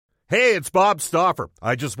Hey, it's Bob Stauffer.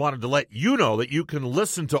 I just wanted to let you know that you can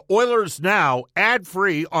listen to Oilers Now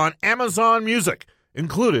ad-free on Amazon Music,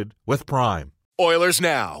 included with Prime. Oilers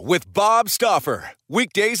Now with Bob Stauffer.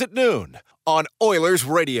 Weekdays at noon on Oilers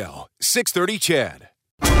Radio, 630 CHED.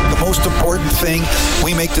 The most important thing,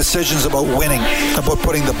 we make decisions about winning, about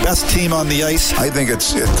putting the best team on the ice. I think it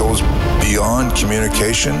goes beyond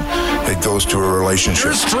communication. It goes to a relationship.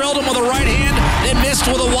 Here's drilled him with a right hand, then missed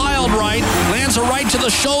with a wild right. Lands a right to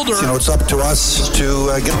the shoulder. It's up to us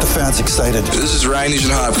to get the fans excited. This is Ryan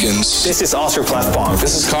Nugent-Hopkins. This is Oscar Plathbong.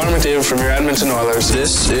 This is Connor McDavid from your Edmonton Oilers.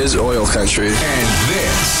 This is Oil Country. And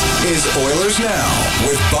this is Oilers Now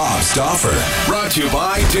with Bob Stauffer. Brought to you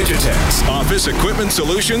by Digitex. Office Equipment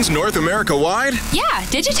Solutions North America wide? Yeah,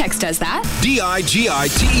 Digitex does that. digitex.ca.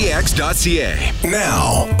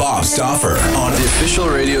 Now, Bob Stauffer on the official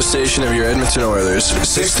radio station of your Edmonton Oilers,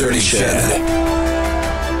 630 CHED.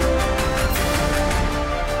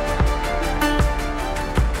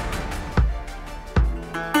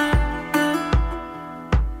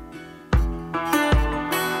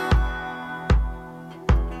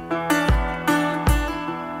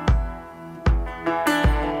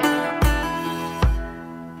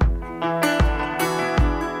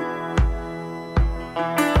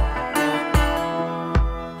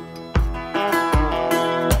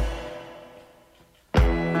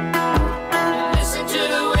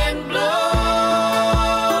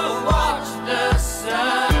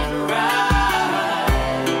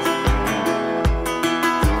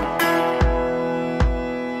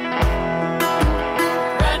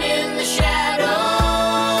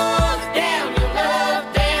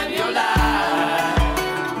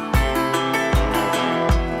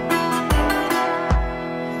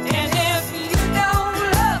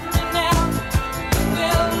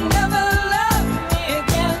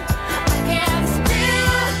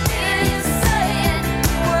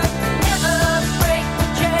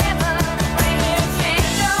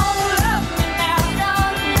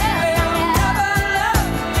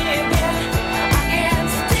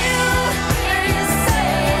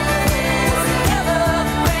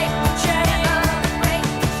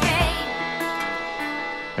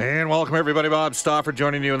 Everybody, Bob Stauffer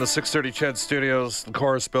joining you in the 630 CHED Studios, the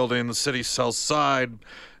Chorus Building, the city's south side.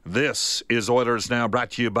 This is Oilers Now,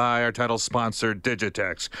 brought to you by our title sponsor,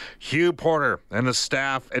 Digitex. Hugh Porter and the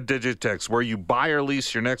staff at Digitex, where you buy or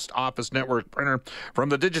lease your next office network printer from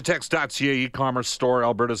the Digitex.ca e-commerce store,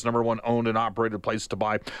 Alberta's #1 owned and operated place to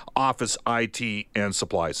buy office IT and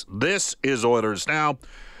supplies. This is Oilers Now.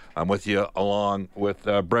 I'm with you along with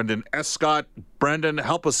Brendan Escott. Brendan,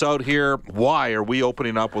 help us out here. Why are we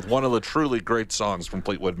opening up with one of the truly great songs from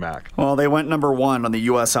Fleetwood Mac? Well, they went #1 on the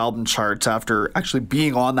U.S. album chart after actually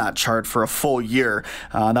being on that chart for a full year.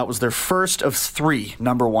 That was their first of 3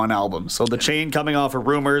 #1 albums. So The Chain coming off of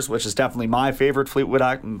Rumors, which is definitely my favorite Fleetwood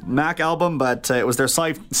Mac album, but it was their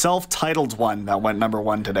self-titled one that went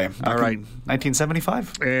 #1 today. All right.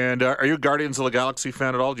 1975. And are you a Guardians of the Galaxy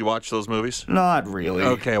fan at all? Do you watch those movies? Not really.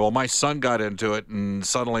 Okay, well, my son got into it, and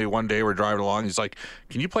suddenly one day we're driving along. He's like,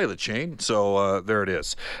 "Can you play The Chain?" So there it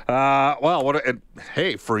is.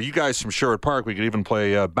 Hey, for you guys from Sherwood Park, we could even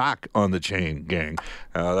play Back on the Chain Gang.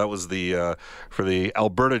 That was for the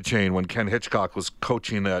Alberta Chain when Ken Hitchcock was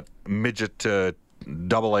coaching that midget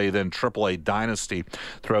AA, then AAA dynasty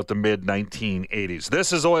throughout the mid-1980s.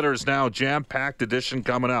 This is Oilers Now, jam-packed edition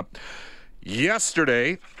coming up.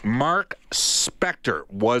 Yesterday, Mark Spector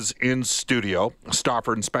was in studio.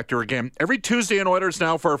 Stauffer and Spector again. Every Tuesday in Oilers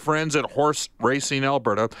Now for our friends at Horse Racing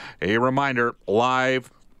Alberta. A reminder, live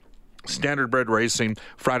standardbred racing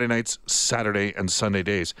Friday nights, Saturday, and Sunday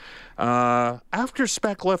days. After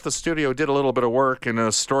Spec left the studio, did a little bit of work, and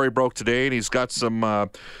a story broke today, and he's got some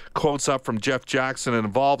quotes up from Jeff Jackson. It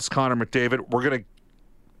involves Connor McDavid. We're going to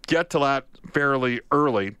get to that fairly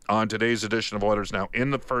early on today's edition of Oilers Now in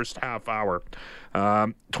the first half hour.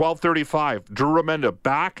 12:35, Drew Remenda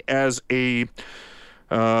back as I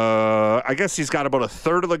guess he's got about a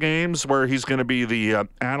third of the games where he's going to be the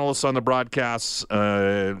analyst on the broadcasts,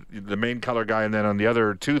 the main color guy, and then on the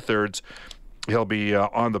other 2/3, he'll be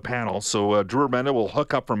on the panel. So Drew Remenda will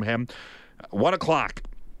hook up from him. 1 o'clock.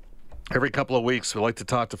 Every couple of weeks, we like to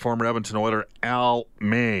talk to former Edmonton Oiler Al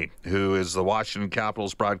May, who is the Washington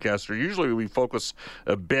Capitals broadcaster. Usually we focus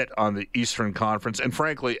a bit on the Eastern Conference, and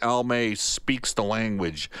frankly, Al May speaks the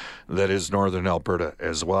language that is Northern Alberta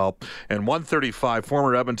as well. And 1:35,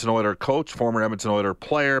 former Edmonton Oiler coach, former Edmonton Oiler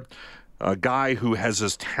player, a guy who has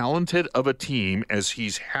as talented of a team as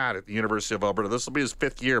he's had at the University of Alberta. This will be his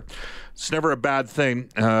 5th year. It's never a bad thing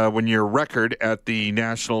when your record at the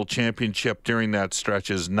national championship during that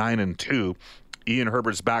stretch is 9-2. Ian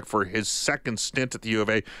Herbert's back for his second stint at the U of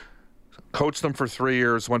A. Coached them for 3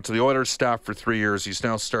 years, went to the Oilers staff for 3 years. He's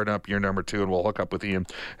now starting up year number 2, and we'll hook up with Ian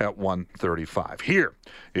at 1:35. Here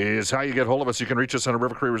is how you get hold of us. You can reach us on a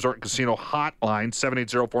River Cree Resort and Casino hotline,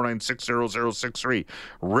 780-496-0063.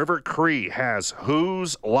 River Cree has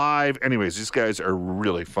Who's Live. Anyways, these guys are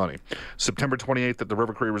really funny. September 28th at the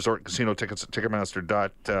River Cree Resort and Casino. Tickets at Ticketmaster.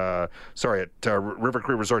 at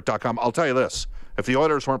rivercreeresort.com. I'll tell you this. If the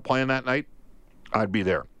Oilers weren't playing that night, I'd be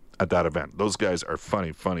there at that event. Those guys are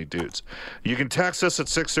funny, funny dudes. You can text us at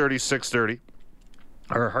 630-630.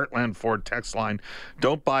 Our Heartland Ford text line.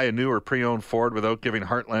 Don't buy a new or pre-owned Ford without giving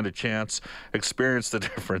Heartland a chance. Experience the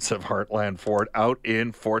difference of Heartland Ford out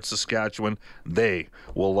in Fort Saskatchewan. They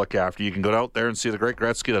will look after you. You can go out there and see the great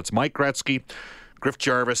Gretzky. That's Mike Gretzky. Griff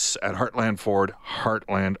Jarvis at Heartland Ford,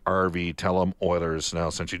 Heartland RV. Tell them Oilers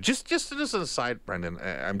now sent you. Just as an aside, Brendan,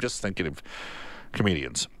 I'm just thinking of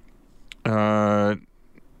comedians. Do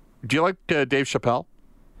you like Dave Chappelle?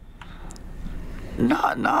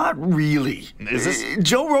 Not really. Is this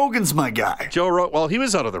Joe Rogan's my guy? Well, he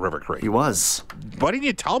was out of the River Cree. He was. Why didn't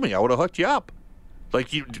you tell me? I would have hooked you up.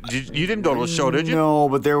 Like you didn't go to the show, did you? No,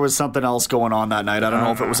 but there was something else going on that night. I don't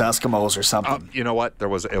know if it was Eskimos or something. You know what? It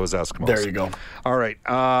was Eskimos. There you go. All right.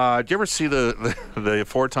 Did you ever see the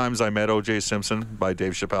 4 Times I Met O.J. Simpson by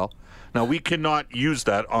Dave Chappelle? Now, we cannot use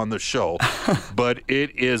that on the show, but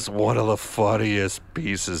it is one of the funniest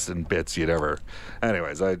pieces and bits you'd ever.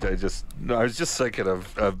 Anyways, I was just thinking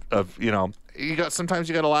of sometimes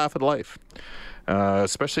you got to laugh at life.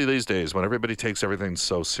 Especially these days when everybody takes everything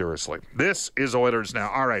so seriously. This is Oilers Now.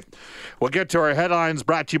 All right. We'll get to our headlines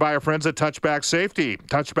brought to you by our friends at Touchback Safety.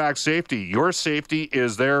 Touchback Safety. Your safety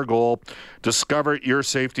is their goal. Discover your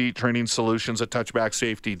safety training solutions at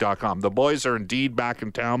touchbacksafety.com. The boys are indeed back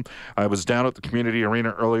in town. I was down at the community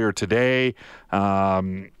arena earlier today.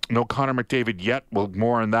 No Connor McDavid yet. We'll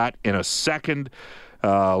more on that in a second.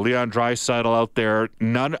 Leon Draisaitl out there.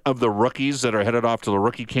 None of the rookies that are headed off to the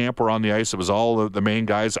rookie camp were on the ice. It was all the main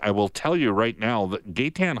guys. I will tell you right now that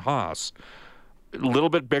Gaetan Haas, a little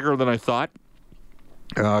bit bigger than I thought,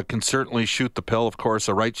 can certainly shoot the pill. Of course,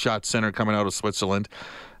 a right shot center coming out of Switzerland.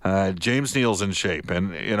 James Neal's in shape.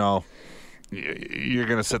 And, you're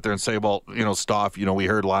going to sit there and say, well, Stoff, we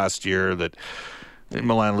heard last year that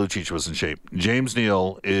Milan Lucic was in shape. James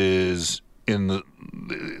Neal is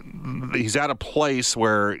he's at a place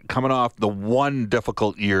where, coming off the one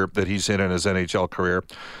difficult year that he's in his NHL career,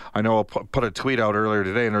 I know I put a tweet out earlier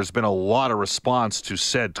today, and there's been a lot of response to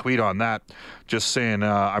said tweet on that, just saying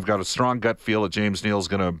I've got a strong gut feel that James Neal's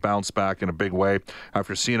going to bounce back in a big way.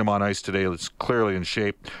 After seeing him on ice today, it's clearly in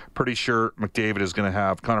shape. Pretty sure Connor McDavid's going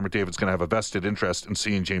to have a vested interest in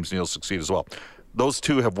seeing James Neal succeed as well. Those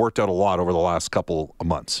two have worked out a lot over the last couple of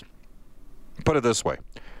months. Put it this way.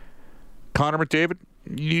 Connor McDavid,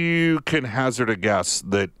 you can hazard a guess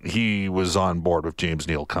that he was on board with James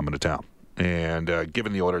Neal coming to town and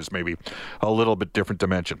giving the Oilers maybe a little bit different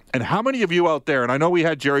dimension. And how many of you out there, and I know we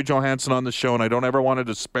had Jerry Johansson on the show, and I don't ever want to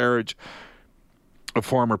disparage a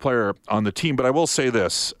former player on the team, but I will say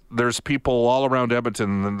this. There's people all around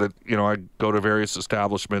Edmonton that, I go to various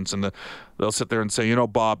establishments, and they'll sit there and say,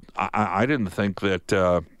 Bob, I didn't think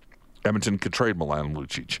that Edmonton could trade Milan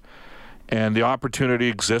Lucic. And the opportunity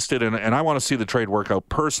existed, and I want to see the trade work out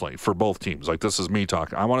personally for both teams. Like, this is me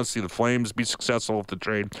talking. I want to see the Flames be successful with the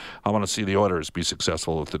trade. I want to see the Oilers be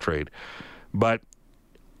successful with the trade. But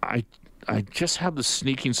I just have the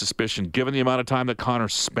sneaking suspicion, given the amount of time that Connor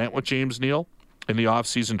spent with James Neal in the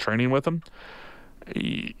offseason training with him,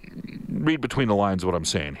 read between the lines what I'm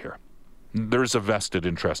saying here. There's a vested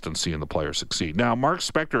interest in seeing the player succeed. Now, Mark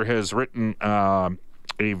Spector has written a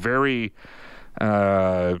very...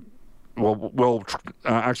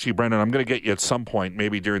 actually, Brendan, I'm going to get you at some point,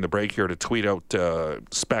 maybe during the break here, to tweet out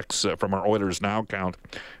specs from our Oilers Now account.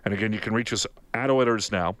 And again, you can reach us at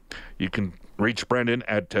Oilers Now. You can reach Brendan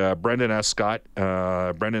at Brendan S. Scott.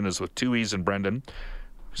 Brendan is with 2 E's in Brendan.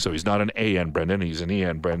 So he's not an A-N Brendan, he's an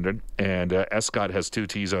E-N Brendan. And S. Scott has 2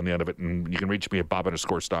 T's on the end of it. And you can reach me at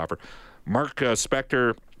Bob_Stauffer. Mark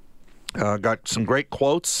Spector got some great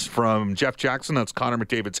quotes from Jeff Jackson, that's Connor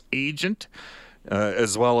McDavid's agent,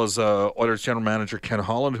 as well as Oilers general manager Ken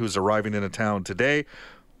Holland, who's arriving into town today.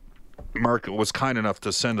 Mark was kind enough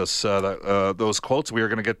to send us those quotes. We are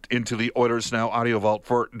going to get into the Oilers Now audio vault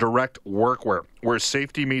for Direct Workwear, where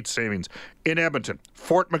safety meets savings in Edmonton,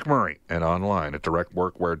 Fort McMurray, and online at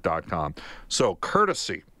directworkwear.com. So,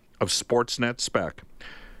 courtesy of Sportsnet Spec,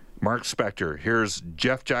 Mark Spector, here's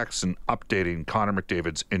Jeff Jackson updating Connor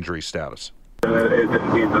McDavid's injury status. It just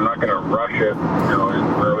means they're not going to rush it, in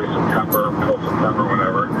early September, middle September,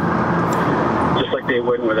 whatever, just like they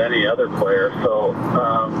would with any other player. So,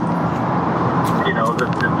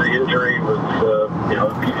 the injury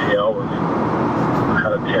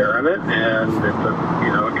it, and it's it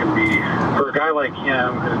can be, for a guy like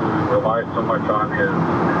him who relies so much on his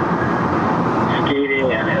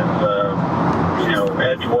skating and his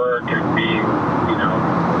edge work and being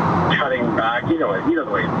cutting back. You know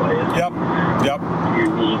the way he plays. Yep.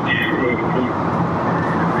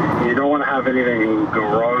 You don't want to have anything go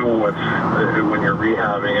wrong with when you're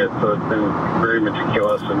rehabbing it, so it's been very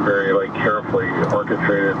meticulous and very carefully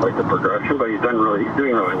orchestrated, the progression. But he's doing really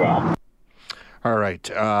well. All right,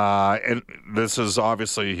 and this is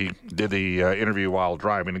obviously he did the interview while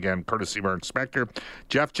driving again, courtesy Mark Spector.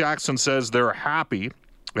 Jeff Jackson says they're happy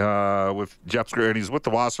with Jeff's, and he's with the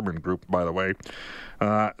Wasserman Group, by the way,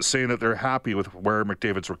 saying that they're happy with where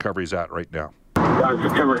McDavid's recovery is at right now. On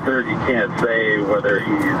September 3rd, you can't say whether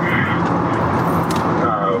he's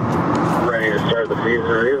ready to start the season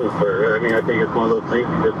or isn't. I think it's one of those things.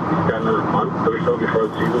 He's got another month or so before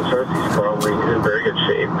the season starts. He's probably in very good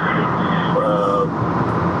shape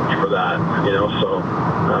for that.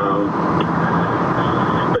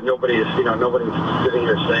 But nobody's sitting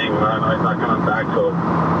here saying, well, he's not coming back till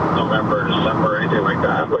November, December, or anything like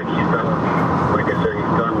that. He's done, like I said,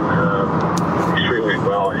 he's done extremely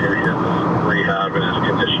well in his rehab and his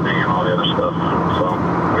conditioning and all the other stuff. So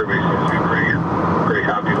everybody seems to be pretty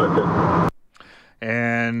happy with it.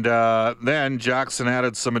 And then Jackson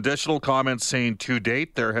added some additional comments saying to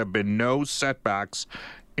date there have been no setbacks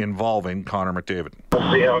involving Connor McDavid. We'll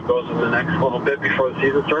see how it goes in the next little bit before the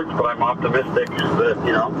season starts, but I'm optimistic that,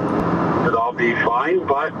 it'll be fine,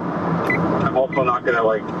 but I'm also not going to,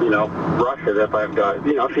 rush it if I've got,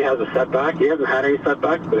 if he has a setback. He hasn't had any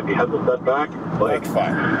setbacks, but if he has a setback, that's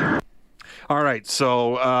fine. All right,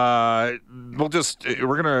 so we're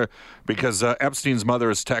going to, because Epstein's mother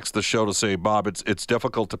has texted the show to say, Bob, it's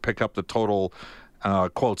difficult to pick up the total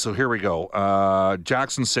quote. So here we go.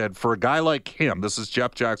 Jackson said, for a guy like him, this is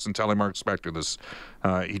Jeff Jackson telling Mark Spector this,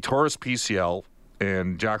 he tore his PCL,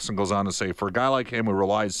 and Jackson goes on to say, for a guy like him who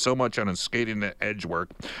relies so much on his skating and edge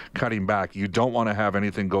work, cutting back, you don't want to have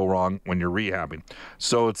anything go wrong when you're rehabbing.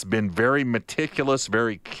 So it's been very meticulous,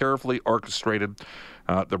 very carefully orchestrated,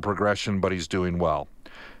 the progression, but he's doing well.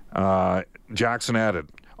 Jackson added,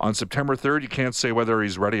 on September 3rd, you can't say whether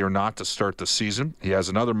he's ready or not to start the season. He has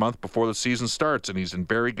another month before the season starts, and he's in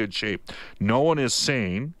very good shape. No one is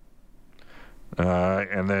saying,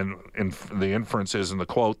 and then the inference is in the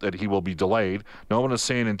quote that he will be delayed. No one is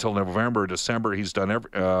saying until November or December. He's done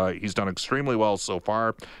extremely well so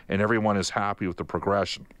far, and everyone is happy with the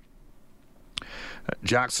progression.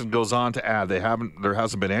 Jackson goes on to add, there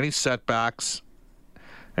hasn't been any setbacks,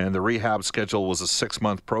 and the rehab schedule was a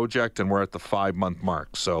 6-month project, and we're at the 5-month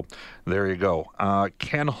mark. So there you go.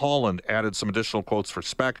 Ken Holland added some additional quotes for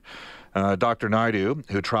Spec. Dr. Naidu,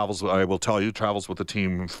 who travels with the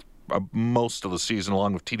team most of the season,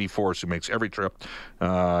 along with TD Force, who makes every trip.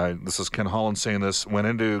 This is Ken Holland saying this. Went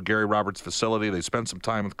into Gary Roberts' facility. They spent some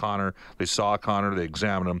time with Connor. They saw Connor. They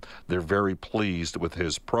examined him. They're very pleased with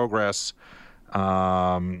his progress.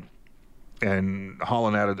 And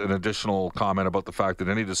Holland added an additional comment about the fact that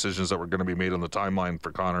any decisions that were going to be made on the timeline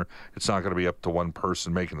for Connor, it's not going to be up to one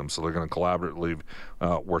person making them. So they're going to collaboratively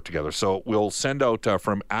work together. So we'll send out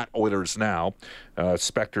from @Oilers Now,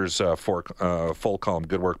 Spector's full column.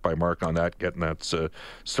 Good work by Mark on that, getting that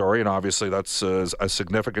story. And obviously that's a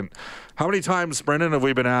significant. How many times, Brendan, have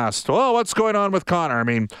we been asked, well, what's going on with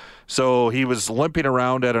Connor? So he was limping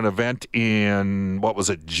around at an event in,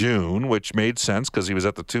 June, which made sense because he was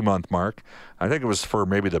at the 2-month mark. I think it was for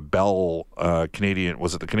maybe the Bell Canadian,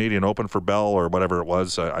 was it the Canadian Open for Bell or whatever it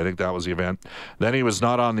was? I think that was the event. Then he was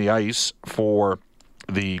not on the ice for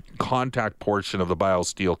the contact portion of the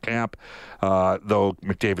BioSteel camp, though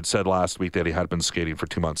McDavid said last week that he had been skating for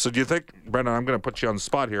 2 months. So do you think, Brendan, I'm going to put you on the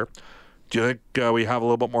spot here, do you think we have a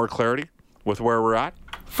little bit more clarity with where we're at?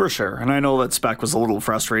 For sure. And I know that Spec was a little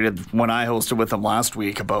frustrated when I hosted with him last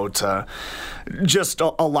week about just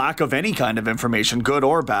a lack of any kind of information, good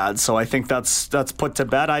or bad. So I think that's put to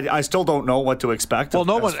bed. I still don't know what to expect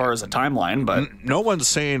as far as a timeline, but no one's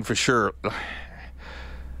saying for sure.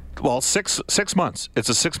 Well, six months. It's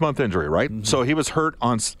a 6-month injury, right? Mm-hmm. So he was hurt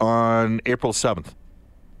on April 7th.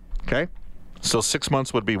 Okay? So 6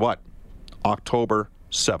 months would be what? October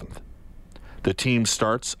 7th. The team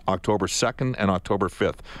starts October 2nd and October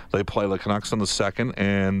 5th. They play the Canucks on the 2nd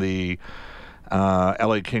and the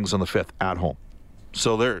LA Kings on the 5th at home.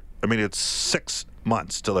 So it's 6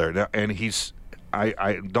 months till there. And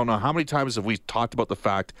I don't know how many times have we talked about the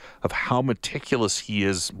fact of how meticulous he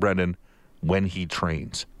is, Brendan, when he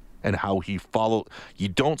trains and how he you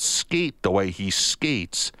don't skate the way he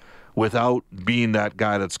skates without being that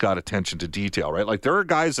guy that's got attention to detail, right? Like there are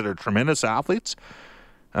guys that are tremendous athletes,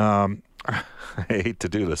 I hate to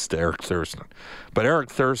do this to Eric Thurston, but Eric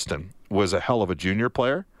Thurston was a hell of a junior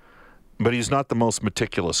player, but he's not the most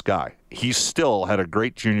meticulous guy. He still had a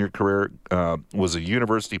great junior career, was a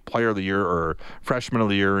university player of the year or freshman of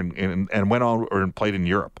the year, and went on and played in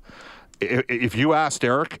Europe. If you asked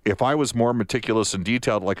Eric, if I was more meticulous and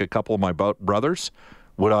detailed like a couple of my brothers,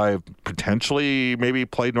 would I have potentially maybe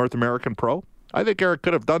played North American Pro? I think Eric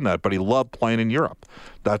could have done that, but he loved playing in Europe.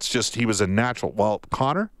 That's just, he was a natural. Well,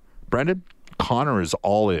 Brendan is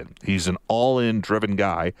all in. He's an all-in driven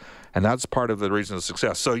guy, and that's part of the reason of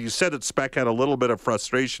success. So you said that Speck had a little bit of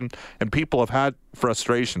frustration, and people have had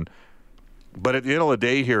frustration. But at the end of the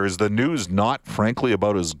day here, is the news not, frankly,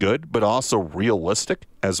 about as good, but also realistic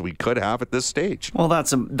as we could have at this stage? Well,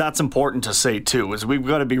 that's important to say, too, is we've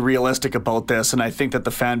got to be realistic about this, and I think that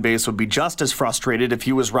the fan base would be just as frustrated if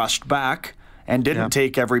he was rushed back and didn't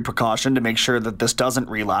take every precaution to make sure that this doesn't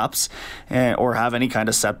relapse or have any kind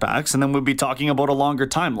of setbacks. And then we'd be talking about a longer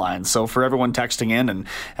timeline. So for everyone texting in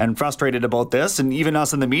and frustrated about this, and even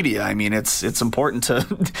us in the media, I mean, it's important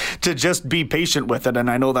to just be patient with it.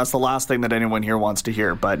 And I know that's the last thing that anyone here wants to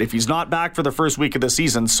hear. But if he's not back for the first week of the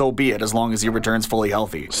season, so be it, as long as he returns fully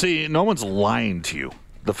healthy. See, no one's lying to you.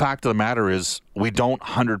 The fact of the matter is we don't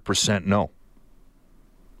 100% know.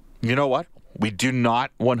 You know what? We do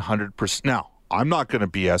not 100%. Now, I'm not going to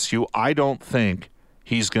BS you. I don't think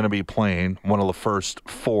he's going to be playing one of the first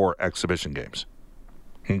 4 exhibition games.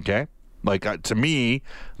 Okay? Like, to me,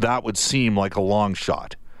 that would seem like a long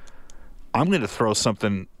shot. I'm going to throw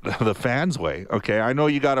something the fans' way. Okay? I know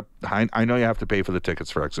you have to pay for the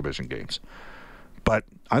tickets for exhibition games. But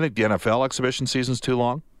I think the NFL exhibition season's too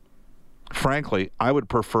long. Frankly, I would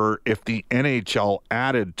prefer if the NHL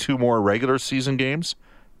added 2 more regular season games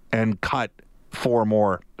and cut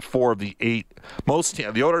 4 of the 8.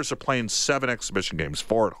 The Oilers are playing 7 exhibition games,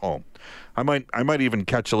 4 at home. I might even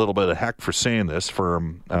catch a little bit of heck for saying this for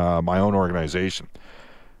my own organization.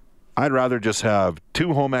 I'd rather just have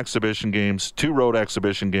 2 home exhibition games, 2 road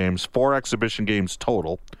exhibition games, 4 exhibition games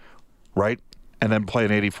total, right? And then play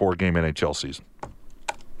an 84-game NHL season.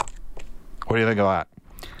 What do you think of that?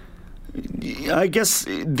 I guess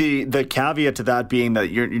the caveat to that being that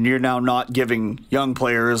you're now not giving young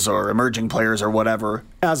players or emerging players or whatever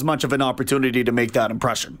as much of an opportunity to make that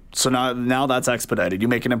impression. So now that's expedited. You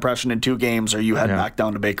make an impression in 2 games, or you head back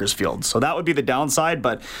down to Bakersfield. So that would be the downside.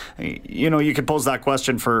 But you could pose that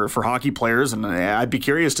question for hockey players, and I'd be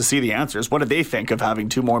curious to see the answers. What do they think of having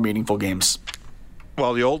 2 more meaningful games?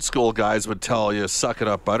 Well, the old school guys would tell you, suck it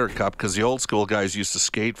up, Buttercup, because the old school guys used to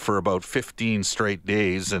skate for about 15 straight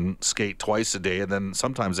days and skate twice a day, and then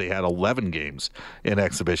sometimes they had 11 games in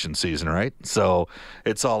exhibition season, right? So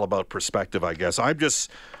it's all about perspective, I guess. You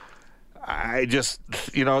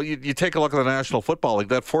take a look at the National Football League,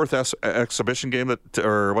 that 4th exhibition game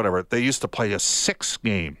or whatever, they used to play a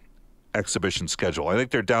 6-game exhibition schedule. I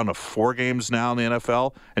think they're down to 4 games now in the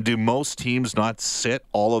NFL. And do most teams not sit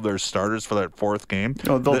all of their starters for that 4th game?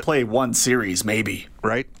 No, they'll play 1 series, maybe.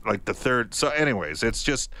 Right? Like the 3rd. So anyways, it's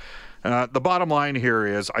just the bottom line here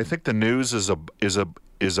is I think the news is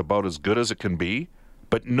about as good as it can be,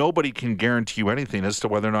 but nobody can guarantee you anything as to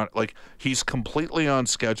whether or not, like, he's completely on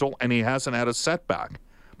schedule and he hasn't had a setback.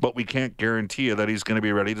 But we can't guarantee you that he's going to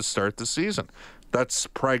be ready to start the season. That's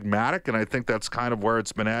pragmatic, and I think that's kind of where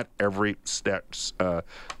it's been at every step of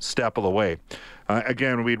the way.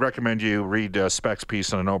 Again, we'd recommend you read Speck's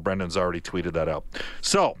piece, and I know Brendan's already tweeted that out.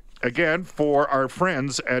 So, again, for our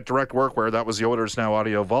friends at Direct Workwear, that was the Oilers Now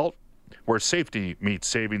Audio Vault, where safety meets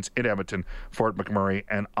savings in Edmonton, Fort McMurray,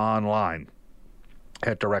 and online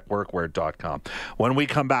at directworkwear.com. When we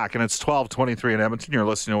come back, and it's 12:23 in Edmonton, you're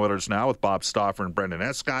listening to Oilers Now with Bob Stauffer and Brendan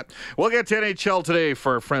Escott. We'll get to NHL today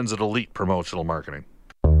for our friends at Elite Promotional Marketing.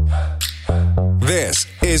 This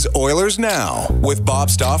is Oilers Now with Bob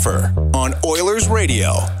Stauffer on Oilers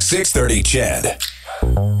Radio, 630 CHED.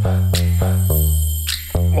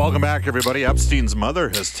 Welcome back, everybody. Epstein's mother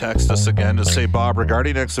has texted us again to say, Bob,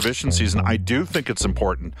 regarding exhibition season, I do think it's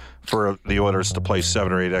important for the Oilers to play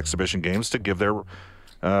 7 or 8 exhibition games to give their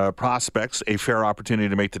prospects a fair opportunity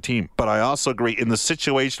to make the team. But I also agree, in the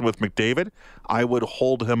situation with McDavid, I would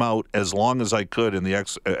hold him out as long as I could in the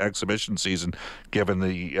exhibition season, given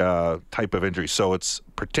the type of injury. So it's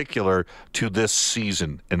particular to this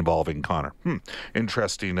season involving Connor.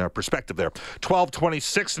 Interesting perspective there.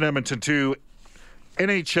 12:26 in Edmonton, too.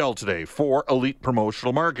 NHL today for Elite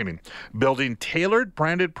Promotional Marketing. Building tailored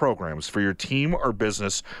branded programs for your team or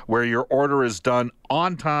business where your order is done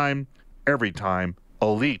on time, every time.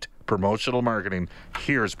 Elite promotional marketing.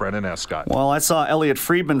 Here's Brendan Escott. Well, I saw Elliot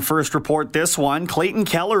Friedman first report this one. Clayton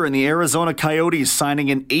Keller in the Arizona Coyotes signing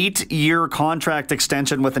an 8-year contract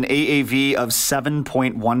extension with an AAV of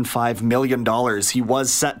 $7.15 million. He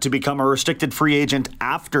was set to become a restricted free agent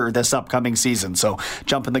after this upcoming season. So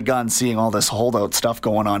jumping the gun, seeing all this holdout stuff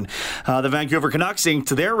going on. The Vancouver Canucks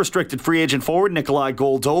inked their restricted free agent forward Nikolai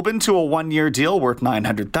Goldobin to a 1-year deal worth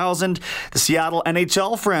 $900,000. The Seattle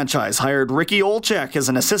NHL franchise hired Ricky Olczyk as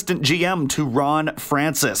an assistant GM to Ron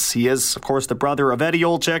Francis. He is, of course, the brother of Eddie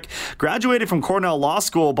Olczyk. Graduated from Cornell Law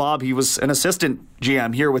School, Bob. He was an assistant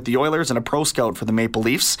GM here with the Oilers and a pro scout for the Maple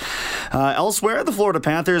Leafs. Elsewhere, the Florida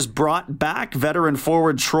Panthers brought back veteran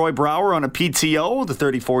forward Troy Brouwer on a PTO. The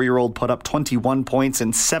 34-year-old put up 21 points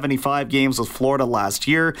in 75 games with Florida last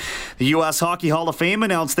year. The U.S. Hockey Hall of Fame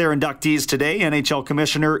announced their inductees today. NHL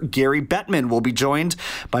Commissioner Gary Bettman will be joined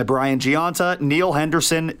by Brian Giunta, Neil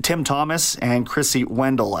Henderson, Tim Thomas, and Chrissy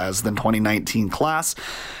Wendell as the 2019 class.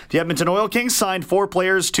 The Edmonton Oil Kings signed 4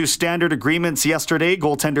 players to standard agreements yesterday.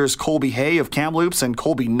 Goaltenders Colby Hay of Kamloops and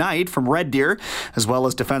Colby Knight from Red Deer, as well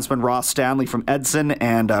as defenseman Ross Stanley from Edson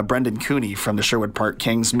and Brendan Cooney from the Sherwood Park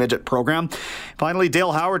Kings midget program. Finally,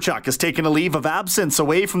 Dale Hawerchuk has taken a leave of absence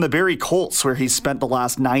away from the Barrie Colts, where he's spent the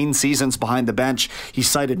last 9 seasons behind the bench. He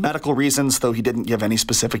cited medical reasons, though he didn't give any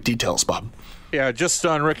specific details, Bob. Yeah, just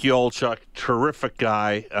on Ricky Olczyk, terrific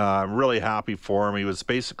guy. Really happy for him. He was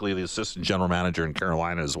basically the assistant general manager in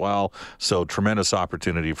Carolina as well, so tremendous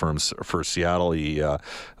opportunity for him for Seattle. He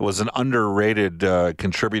was an underrated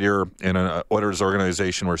contributor in an Oilers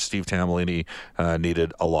organization where Steve Tambolini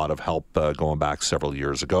needed a lot of help going back several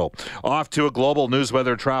years ago. Off to a global news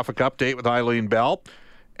weather traffic update with Eileen Bell.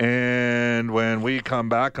 And when we come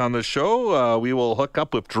back on the show, we will hook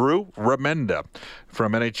up with Drew Remenda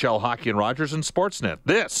from NHL Hockey and Rogers and Sportsnet.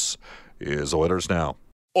 This is Oilers Now.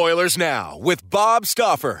 Oilers Now with Bob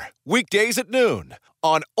Stauffer. Weekdays at noon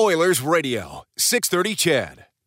on Oilers Radio, 630 CHED.